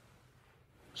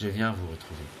 Je viens vous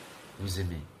retrouver. Vous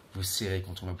aimer. Vous serrer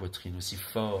contre ma poitrine aussi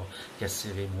fort qu'a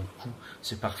serré mon cou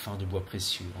ce parfum de bois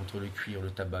précieux, entre le cuir,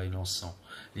 le tabac et l'encens.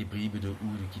 Les bribes de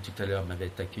houille qui tout à l'heure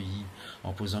m'avaient accueilli,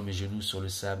 en posant mes genoux sur le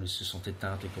sable, se sont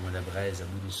éteintes comme la braise à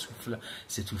bout de souffle,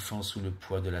 s'étouffant sous le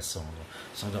poids de la cendre,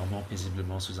 s'endormant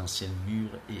paisiblement sous un ciel mûr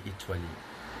et étoilé.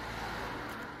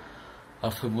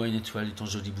 Offre-moi une étoile de ton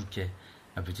joli bouquet,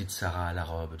 ma petite Sarah à la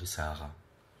robe de Sahara.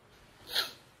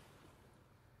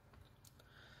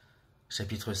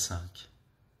 Chapitre 5.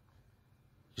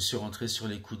 Je suis rentré sur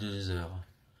les coups de 2 heures.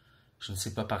 Je ne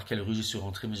sais pas par quelle rue je suis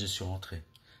rentré, mais je suis rentré.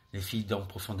 Les filles dorment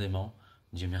profondément,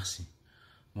 Dieu merci.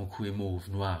 Mon cou est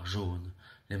mauve, noir, jaune.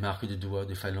 Les marques de doigts,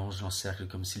 de phalanges l'encerclent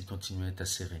comme s'il continuait à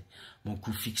serrer. Mon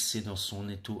cou fixé dans son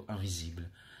étau invisible.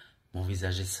 Mon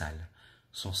visage est sale.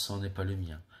 Son sang n'est pas le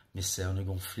mien. Mes cernes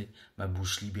gonflées, ma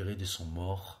bouche libérée de son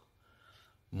mort.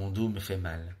 Mon dos me fait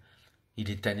mal.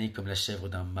 Il est tanné comme la chèvre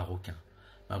d'un Marocain.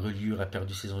 Ma reliure a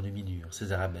perdu ses enluminures,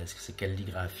 ses arabesques, ses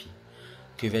calligraphies.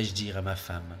 Que vais-je dire à ma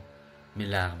femme? Mes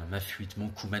larmes, ma fuite, mon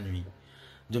cou, ma nuit.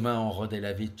 Demain en rôde est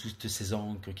lavé toutes ces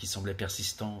encres qui semblaient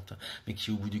persistantes, mais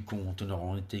qui au bout du compte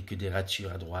n'auront été que des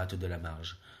ratures à droite de la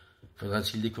marge.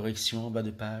 Faudra-t-il des corrections en bas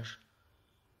de page?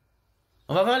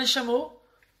 On va voir les chameaux?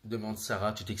 Demande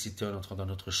Sarah, tout excitée en entrant dans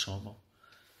notre chambre.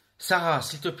 Sarah,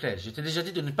 s'il te plaît, je t'ai déjà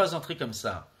dit de ne pas entrer comme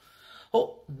ça.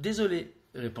 Oh, désolé,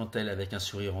 répond-elle avec un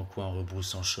sourire en coin en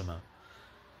rebroussant chemin.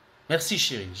 Merci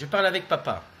chérie, je parle avec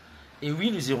papa. Et oui,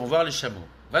 nous irons voir les chameaux.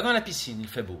 Va dans la piscine, il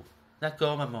fait beau.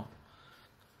 D'accord, maman.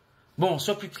 Bon,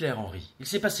 sois plus clair, Henri. Il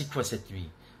s'est passé quoi cette nuit?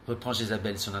 Reprend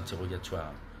Isabelle son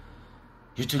interrogatoire.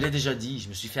 Je te l'ai déjà dit, je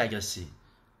me suis fait agresser.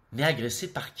 Mais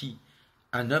agresser par qui?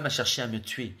 Un homme a cherché à me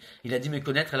tuer. Il a dit me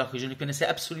connaître alors que je ne le connaissais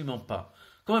absolument pas.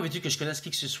 Comment veux-tu que je connaisse qui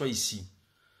que ce soit ici?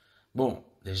 Bon,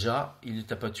 déjà, il ne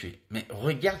t'a pas tué. Mais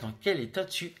regarde dans quel état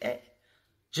tu es.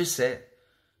 Je sais.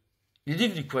 Il est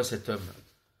devenu quoi, cet homme?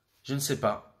 Je ne sais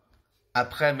pas.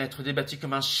 Après m'être débattu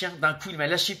comme un chien, d'un coup, il m'a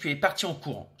lâché puis est parti en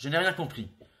courant. Je n'ai rien compris.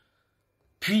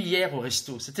 Puis hier, au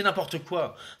resto, c'était n'importe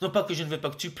quoi. Non pas que je ne veux pas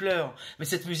que tu pleures, mais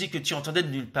cette musique que tu entendais de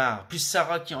nulle part, plus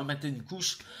Sarah qui en mettait une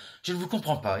couche, je ne vous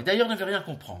comprends pas. Et d'ailleurs, ne veux rien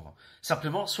comprendre.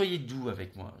 Simplement, soyez doux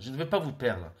avec moi. Je ne veux pas vous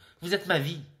perdre. Vous êtes ma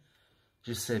vie.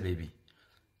 Je sais, baby.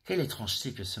 Quelle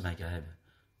étrangeté que ce Maghreb.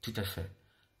 Tout à fait.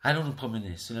 Allons nous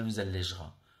promener, cela nous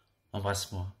allégera.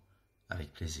 Embrasse-moi,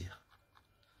 avec plaisir.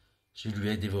 Je lui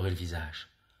ai dévoré le visage.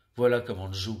 Voilà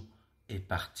comment Joe est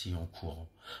parti en courant.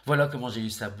 Voilà comment j'ai eu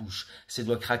sa bouche, ses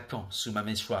doigts craquants sous ma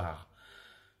mâchoire.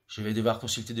 Je vais devoir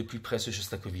consulter de plus près ce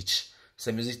Shostakovich.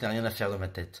 Sa musique n'a rien à faire dans ma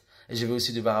tête. Et je vais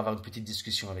aussi devoir avoir une petite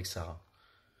discussion avec Sarah.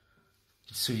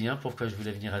 Tu te souviens pourquoi je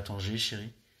voulais venir à Tanger,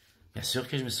 chérie? Bien sûr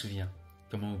que je me souviens.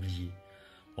 Comment oublier?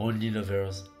 Only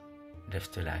lovers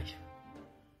left alive.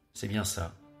 C'est bien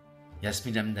ça.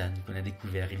 Yasmin Hamdan qu'on a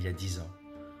découvert il y a 10 ans.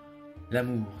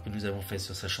 L'amour que nous avons fait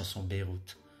sur sa chanson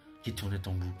Beyrouth, qui tournait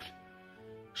en boucle.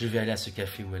 Je vais aller à ce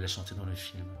café où elle a chanté dans le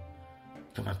film.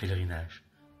 Comme un pèlerinage.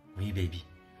 Oui, baby.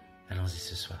 Allons-y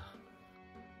ce soir.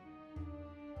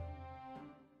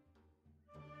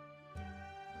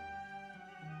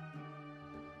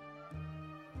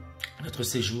 Notre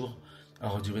séjour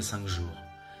aura duré 5 jours.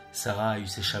 Sarah a eu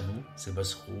ses chameaux, ses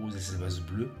bosses roses et ses bosses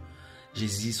bleues.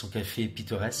 Jésus, son café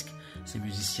pittoresque, ses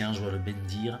musiciens jouent le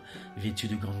bendir, vêtus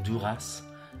de grandes douras,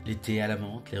 l'été à la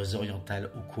menthe, les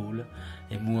orientales au col,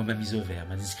 et moi ma mise au vert,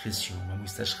 ma discrétion, ma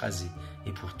moustache rasée.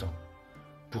 Et pourtant,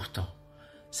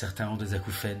 certains ont des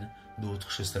acouphènes,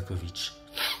 d'autres Shostakovich.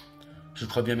 Je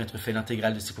crois bien m'être fait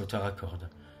l'intégrale de ces quatuors à cordes.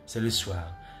 C'est le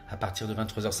soir, à partir de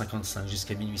 23h55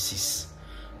 jusqu'à minuit 6.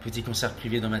 Petit concert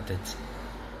privé dans ma tête.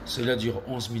 Cela dure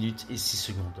 11 minutes et 6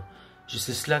 secondes. Je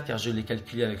sais cela car je l'ai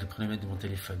calculé avec le chronomètre de mon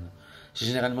téléphone. J'ai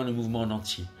généralement le mouvement en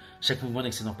entier. Chaque mouvement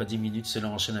n'excédant pas 10 minutes, cela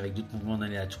enchaîne avec d'autres mouvements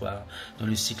aléatoires dans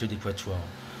le cycle des quatuors.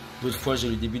 D'autres fois, j'ai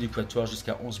le début du quatuor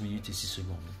jusqu'à 11 minutes et 6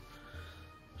 secondes.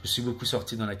 Je suis beaucoup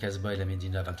sorti dans la Casbah et la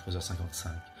Médina à 23h55.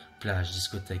 Plage,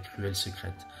 discothèque, ruelles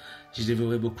secrètes. J'ai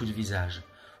dévoré beaucoup de visages.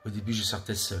 Au début, je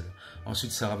sortais seul.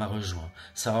 Ensuite, Sarah m'a rejoint.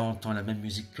 Sarah entend la même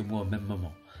musique que moi au même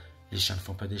moment. Les chiens ne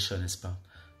font pas des chats, n'est-ce pas?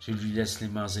 Je lui laisse les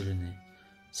mains et le nez.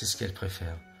 C'est ce qu'elle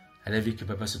préfère. Elle a vu que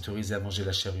papa s'autorisait à manger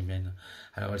la chair humaine.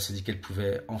 Alors elle s'est dit qu'elle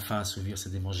pouvait enfin assouvir ses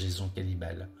démangeaisons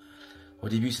cannibales. Au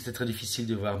début, c'était très difficile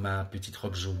de voir ma petite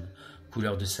robe jaune,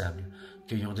 couleur de sable,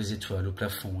 cueillant des étoiles au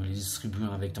plafond et les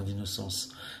distribuant avec tant d'innocence,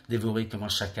 dévorée comme un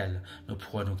chacal, nos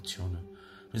proies nocturnes.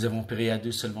 Nous avons péri à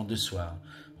deux seulement 2 soirs.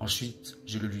 Ensuite,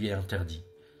 je le lui ai interdit.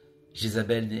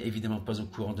 Isabelle n'est évidemment pas au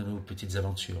courant de nos petites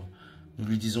aventures. Nous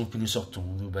lui disons que nous sortons,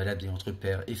 nous balader entre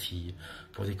père et fille,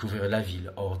 pour découvrir la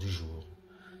ville hors du jour.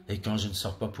 Et quand je ne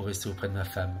sors pas pour rester auprès de ma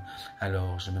femme,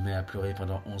 alors je me mets à pleurer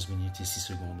pendant 11 minutes et 6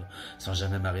 secondes, sans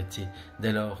jamais m'arrêter,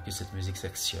 dès lors que cette musique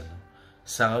s'actionne.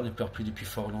 Sarah ne pleure plus depuis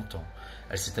fort longtemps.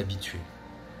 Elle s'est habituée.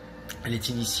 Elle est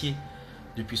initiée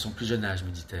depuis son plus jeune âge,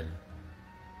 me dit-elle.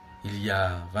 Il y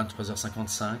a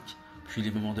 23h55, puis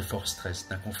les moments de fort stress,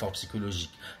 d'inconfort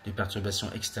psychologique, de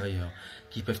perturbations extérieures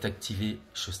qui peuvent activer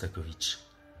Shostakovich.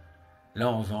 Là,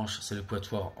 en revanche, c'est le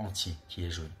quatuor entier qui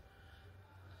est joué.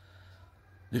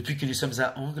 Depuis que nous sommes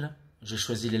à Angles, je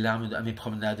choisis les larmes à mes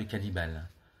promenades cannibales.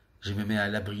 Je me mets à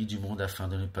l'abri du monde afin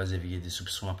de ne pas éveiller des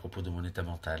soupçons à propos de mon état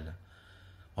mental.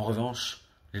 En revanche,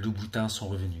 les loups-boutins sont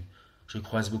revenus. Je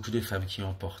croise beaucoup de femmes qui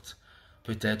en portent.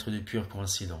 Peut-être de pure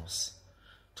coïncidence.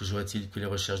 Toujours est-il que les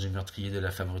recherches du meurtrier de la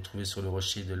femme retrouvée sur le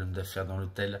rocher de l'homme d'affaires dans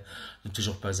l'hôtel n'ont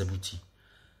toujours pas abouti.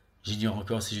 J'ignore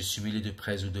encore si je suis mêlé de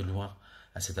près ou de loin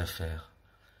à cette affaire.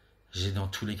 J'ai dans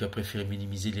tous les cas préféré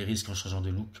minimiser les risques en changeant de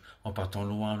look, en partant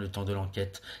loin le temps de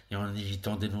l'enquête et en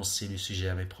évitant d'énoncer le sujet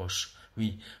à mes proches.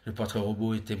 Oui, le portrait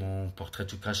robot était mon portrait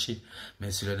tout craché,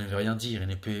 mais cela ne veut rien dire et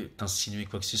ne peut insinuer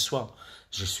quoi que ce soit.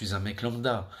 Je suis un mec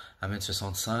lambda,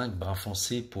 1m65, brun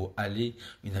foncé, peau hâlée,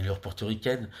 une allure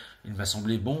portoricaine. Il m'a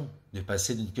semblé bon de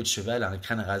passer d'une queue de cheval à un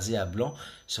crâne rasé à blanc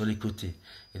sur les côtés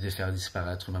et de faire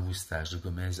disparaître ma moustache de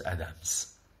Gomez Adams.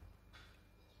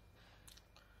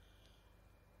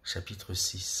 Chapitre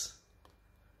 6.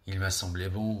 Il m'a semblé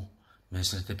bon, mais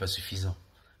ce n'était pas suffisant.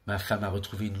 Ma femme a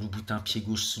retrouvé une loup-boutin pied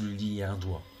gauche sous le lit et un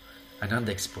doigt. Un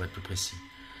index pour être plus précis.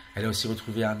 Elle a aussi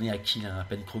retrouvé un nez aquilin à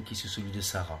peine croquis sous celui de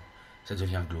Sarah. Ça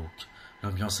devient glauque.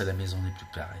 L'ambiance à la maison n'est plus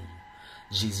pareille.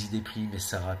 Jay-Z déprime et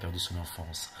Sarah a perdu son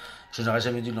enfance. Je n'aurais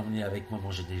jamais dû l'emmener avec moi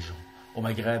manger des gens. Au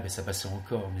Maghreb, ça passait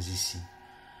encore, mais ici.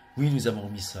 Oui, nous avons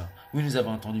remis ça. Oui, nous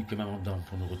avons attendu que maman dorme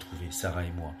pour nous retrouver, Sarah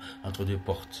et moi, entre 2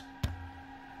 portes.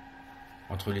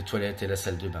 Entre les toilettes et la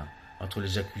salle de bain, entre les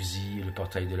jacuzzis et le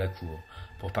portail de la cour,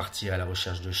 pour partir à la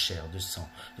recherche de chair, de sang,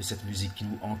 de cette musique qui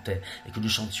nous hantait et que nous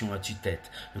chantions à tue-tête,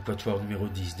 le quatuor numéro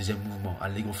 10, deuxième mouvement,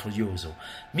 allegro furioso.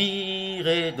 Mi,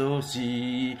 ré, do,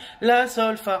 si, la,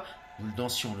 sol, fa. Nous le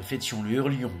dansions, le fêtions, le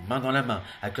hurlions, main dans la main,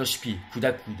 à cloche-pied, coude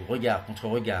à coude, regard contre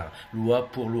regard, loi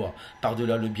pour loi,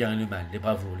 par-delà le bien et le mal, les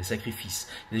bravoures, les sacrifices,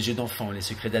 les jeux d'enfants, les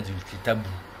secrets d'adultes, les tabous.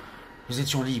 Nous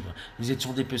étions libres, nous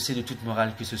étions dépecés de toute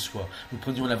morale que ce soit. Nous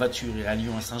prenions la voiture et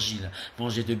allions à Saint-Gilles,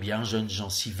 manger de bien jeunes gens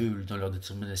si veules dans leur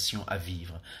détermination à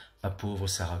vivre. Ma pauvre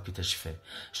Sarah, que t'ai-je fait?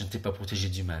 Je ne t'ai pas protégée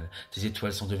du mal. Tes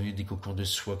étoiles sont devenues des cocons de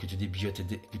soie que tu dépiotes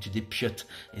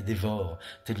et dévores,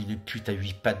 telle une pute à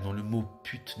 8 pattes dont le mot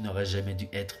pute n'aurait jamais dû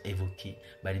être évoqué,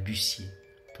 balbutié,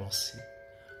 pensé.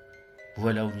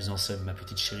 Voilà où nous en sommes, ma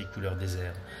petite chérie couleur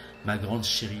désert, ma grande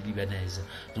chérie libanaise,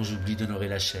 dont j'oublie d'honorer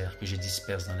la chair que je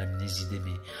disperse dans l'amnésie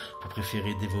d'aimer, pour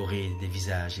préférer dévorer des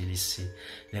visages et laisser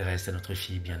les restes à notre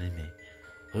fille bien-aimée.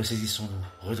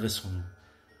 Ressaisissons-nous, redressons-nous.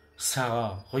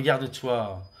 Sarah,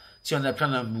 regarde-toi, tu en as plein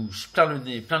la bouche, plein le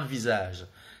nez, plein le visage.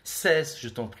 Cesse, je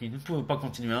t'en prie, nous ne pouvons pas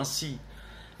continuer ainsi.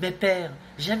 Mais père,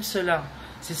 j'aime cela,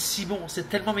 c'est si bon, c'est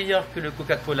tellement meilleur que le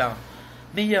Coca-Cola,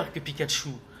 meilleur que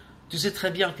Pikachu. Tu sais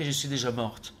très bien que je suis déjà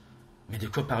morte. Mais de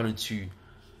quoi parles-tu?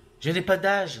 Je n'ai pas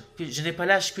d'âge, je n'ai pas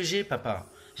l'âge que j'ai, papa.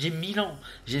 J'ai 1000 ans,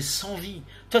 j'ai 100 vies.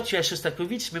 Toi, tu as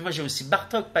Shostakovich, mais moi, j'ai aussi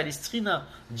Bartók, Palestrina,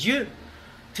 Dieu.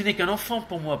 Tu n'es qu'un enfant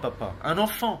pour moi, papa. Un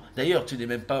enfant. D'ailleurs, tu n'es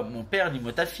même pas mon père ni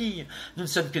moi ta fille. Nous ne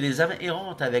sommes que des âmes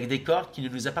errantes avec des corps qui ne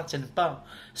nous appartiennent pas.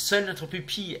 Seule notre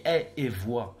pupille est et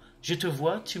voit. Je te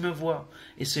vois, tu me vois.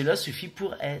 Et cela suffit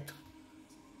pour être.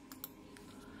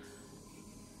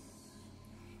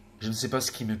 Je ne sais pas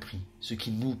ce qui me prit, ce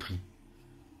qui nous prit.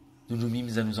 Nous nous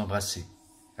mîmes à nous embrasser,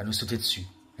 à nous sauter dessus,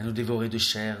 à nous dévorer de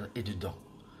chair et de dents.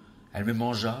 Elle me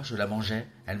mangea, je la mangeai,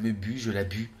 elle me but, je la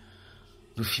bus.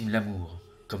 Nous fîmes l'amour,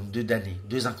 comme 2 damnés,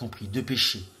 2 incompris, 2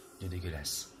 péchés, 2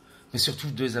 dégueulasses, mais surtout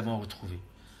 2 amants retrouvés.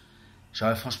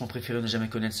 J'aurais franchement préféré ne jamais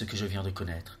connaître ce que je viens de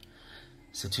connaître.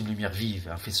 C'est une lumière vive,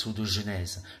 un faisceau de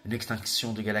genèse, une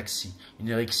extinction de galaxies, une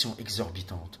érection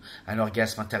exorbitante, un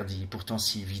orgasme interdit et pourtant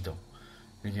si évident.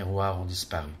 Les miroirs ont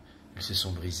disparu, ils se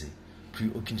sont brisés.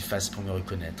 Plus aucune face pour me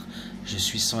reconnaître. Je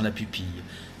suis sans la pupille,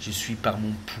 je suis par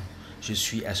mon pouls, je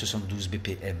suis à 72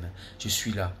 BPM, je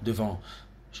suis là, devant,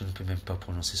 je ne peux même pas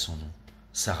prononcer son nom.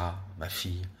 Sarah, ma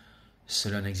fille,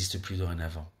 cela n'existe plus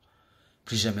dorénavant.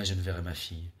 Plus jamais je ne verrai ma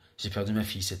fille. J'ai perdu ma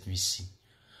fille cette nuit-ci.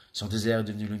 Son désert est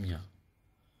devenu le mien.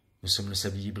 Nous sommes le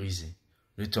sablier brisé.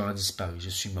 Le temps a disparu, je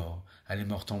suis mort. Elle est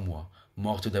morte en moi,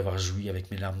 morte d'avoir joui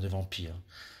avec mes larmes de vampire.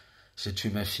 J'ai tué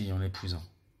ma fille en l'épousant.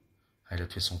 Elle a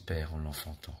tué son père en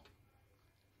l'enfantant.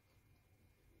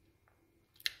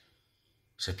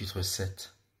 Chapitre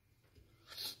 7.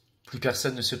 Plus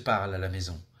personne ne se parle à la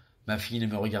maison. Ma fille ne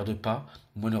me regarde pas,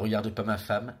 moi ne regarde pas ma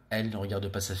femme, elle ne regarde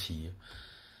pas sa fille.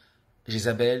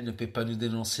 Jézabel ne peut pas nous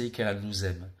dénoncer car elle nous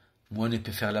aime. Moi ne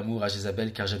peux faire l'amour à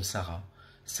Jézabel car j'aime Sarah.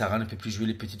 Sarah ne peut plus jouer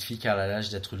les petites filles car elle a l'âge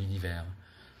d'être l'univers.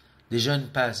 Des jeunes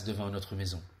passent devant notre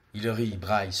maison. Ils rient,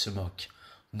 braillent, se moquent.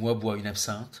 Moi bois une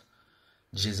absinthe.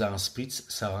 Jéza un spritz,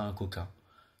 Sarah un coca.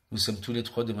 Nous sommes tous les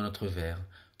trois devant notre verre,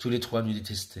 tous les trois nous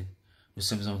détester. Nous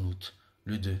sommes en août,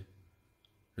 le 2.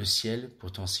 Le ciel,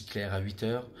 pourtant si clair à 8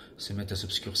 heures, se met à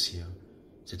s'obscurcir.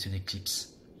 C'est une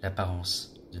éclipse,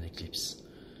 l'apparence d'une éclipse.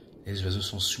 Les oiseaux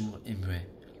sont sourds et muets.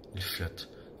 Ils flottent.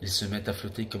 Ils se mettent à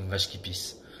flotter comme vaches qui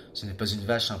pissent. Ce n'est pas une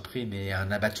vache, un pré, mais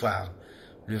un abattoir.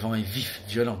 Le vent est vif,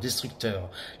 violent,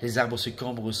 destructeur. Les arbres se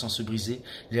cambrent sans se briser.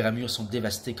 Les ramures sont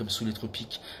dévastées comme sous les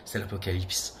tropiques. C'est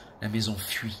l'apocalypse. La maison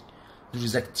fuit. Nous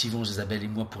nous activons, Jézabel et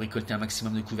moi, pour récolter un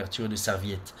maximum de couvertures et de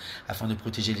serviettes, afin de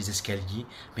protéger les escaliers,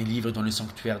 mes livres dans le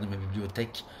sanctuaire de ma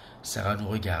bibliothèque. Sarah nous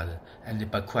regarde. Elle n'est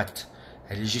pas coite.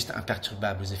 Elle est juste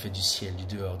imperturbable aux effets du ciel, du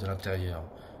dehors, de l'intérieur.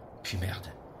 Puis merde.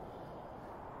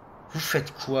 Vous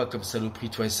faites quoi comme saloperie,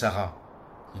 toi et Sarah?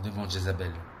 Nous demande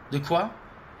Jézabel. De quoi?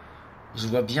 Je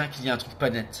vois bien qu'il y a un truc pas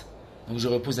net. Donc je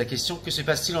repose la question, que se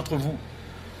passe-t-il entre vous?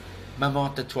 Maman,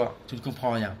 tais-toi, tu ne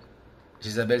comprends rien.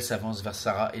 Jézabel s'avance vers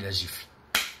Sarah et la gifle.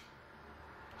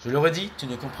 Je le redis, tu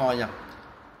ne comprends rien.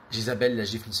 Jézabel la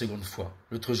gifle une seconde fois,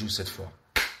 l'autre joue cette fois.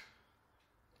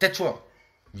 Tais-toi,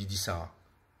 lui dit Sarah.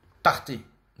 Partez,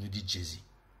 nous dit Jézy.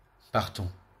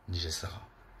 Partons, dit Sarah.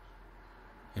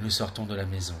 Et nous sortons de la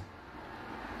maison.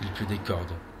 Il pleut des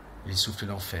cordes, il souffle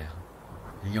l'enfer.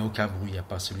 Il n'y a aucun bruit à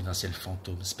part celui d'un ciel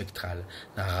fantôme, spectral,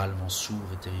 d'un râlement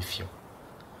sourd et terrifiant.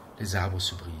 Les arbres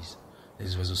se brisent,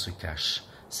 les oiseaux se cachent.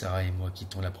 Sarah et moi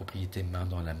quittons la propriété main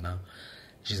dans la main.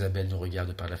 Jézabel nous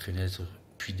regarde par la fenêtre,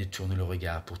 puis détourne le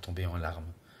regard pour tomber en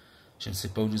larmes. Je ne sais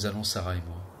pas où nous allons, Sarah et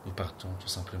moi. Nous partons, tout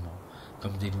simplement,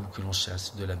 comme des loups que l'on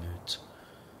chasse de la meute.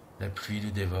 La pluie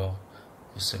nous dévore,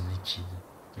 nous sommes liquides.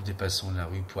 Nous dépassons la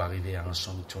rue pour arriver à un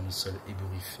champ de tournesol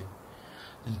ébouriffé.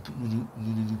 Nous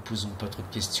ne nous posons pas trop de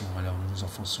questions, alors nous nous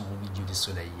enfonçons au milieu des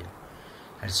soleils.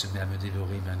 Elle se met à me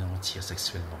dévorer et m'anéantir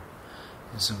sexuellement.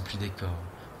 Nous ne sommes plus des corps,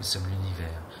 nous sommes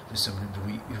l'univers, nous sommes le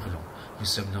bruit hurlant, nous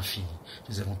sommes l'infini.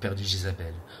 Nous avons perdu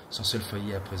Jézabel. Son seul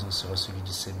foyer à présent sera celui de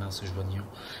ses mains se joignant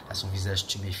à son visage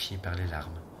tuméfié par les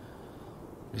larmes.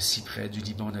 Le cyprès du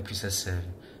Liban n'a plus sa sève,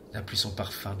 n'a plus son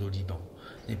parfum d'au Liban,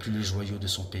 n'est plus le joyau de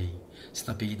son pays. C'est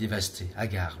un pays dévasté,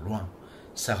 hagard, loin.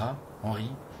 Sarah, Henri,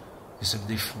 nous sommes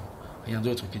des fous, rien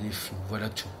d'autre que des fous, voilà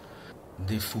tout.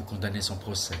 Des fous condamnés sans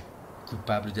procès,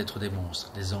 coupables d'être des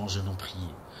monstres, des anges non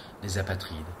priés, des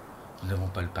apatrides. Nous n'avons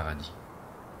pas le paradis.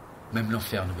 Même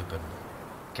l'enfer ne veut pas de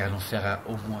nous, car l'enfer a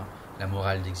au moins la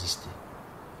morale d'exister.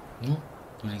 Nous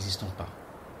n'existons pas.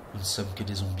 Nous ne sommes que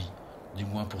des zombies, du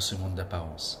moins pour ce monde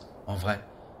d'apparence. En vrai,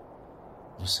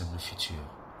 nous sommes le futur,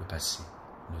 le passé,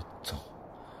 le temps.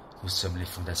 Nous sommes les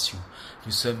fondations.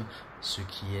 Nous sommes ce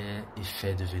qui est et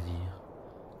fait devenir.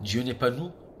 Dieu n'est pas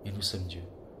nous, et nous sommes Dieu.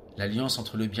 L'alliance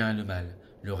entre le bien et le mal,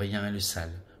 le rien et le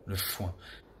sale, le foin,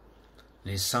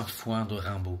 les 5 foins de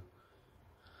Rimbaud.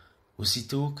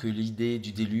 Aussitôt que l'idée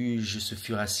du déluge se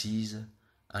fut assise,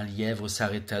 un lièvre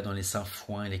s'arrêta dans les 5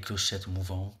 foins et les clochettes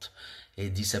mouvantes et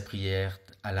dit sa prière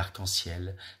à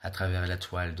l'arc-en-ciel à travers la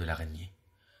toile de l'araignée.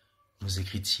 Nous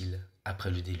écrit-il,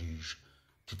 après le déluge,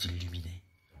 tout illuminé.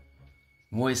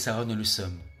 Moi et Sarah nous le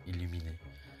sommes, illuminés.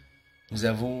 Nous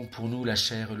avons pour nous la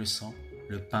chair et le sang,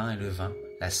 le pain et le vin,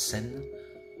 la Seine,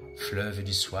 fleuve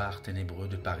du soir ténébreux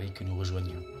de Paris que nous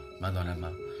rejoignons, main dans la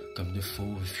main, comme de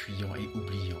fauves fuyants et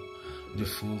oubliants, de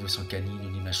fauves sans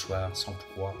canines ni mâchoires, sans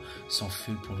proie, sans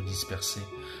feu pour nous disperser.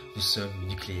 Nous sommes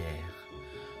nucléaires.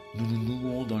 Nous nous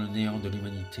nouons dans le néant de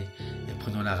l'humanité et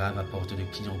prenons la rame à porte de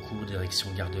Clignancourt,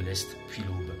 direction Gare de l'Est, puis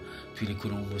l'Aube, puis les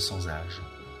colombes sans âge.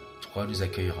 Troyes nous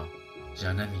accueillera. J'ai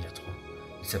un ami à Troyes.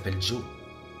 Il s'appelle Joe.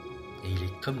 Et il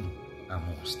est comme nous, un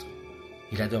monstre.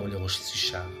 Il adore les rochers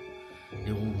Suchard,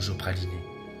 les rouges au praliné.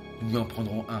 Nous lui en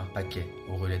prendrons un paquet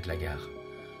au relais de la gare.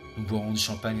 Nous boirons du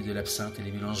champagne et de l'absinthe et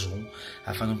les mélangerons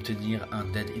afin d'obtenir un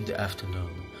dead in the afternoon,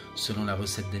 selon la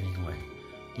recette d'Hemingway.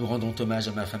 Nous rendons hommage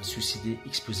à ma femme suicidée,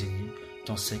 exposée nue,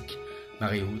 temps sec,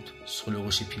 marée haute, sur le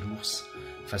rocher Pilours,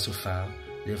 face au phare,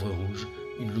 lèvres rouges,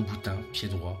 une loup-boutin, pied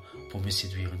droit, pour me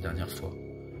séduire une dernière fois.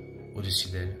 Au-dessus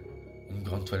d'elle, une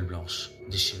grande toile blanche,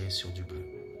 déchirée sur du bleu.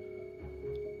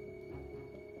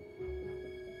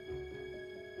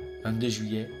 22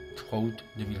 juillet, 3 août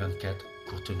 2024,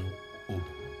 Courtenay,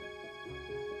 Aube.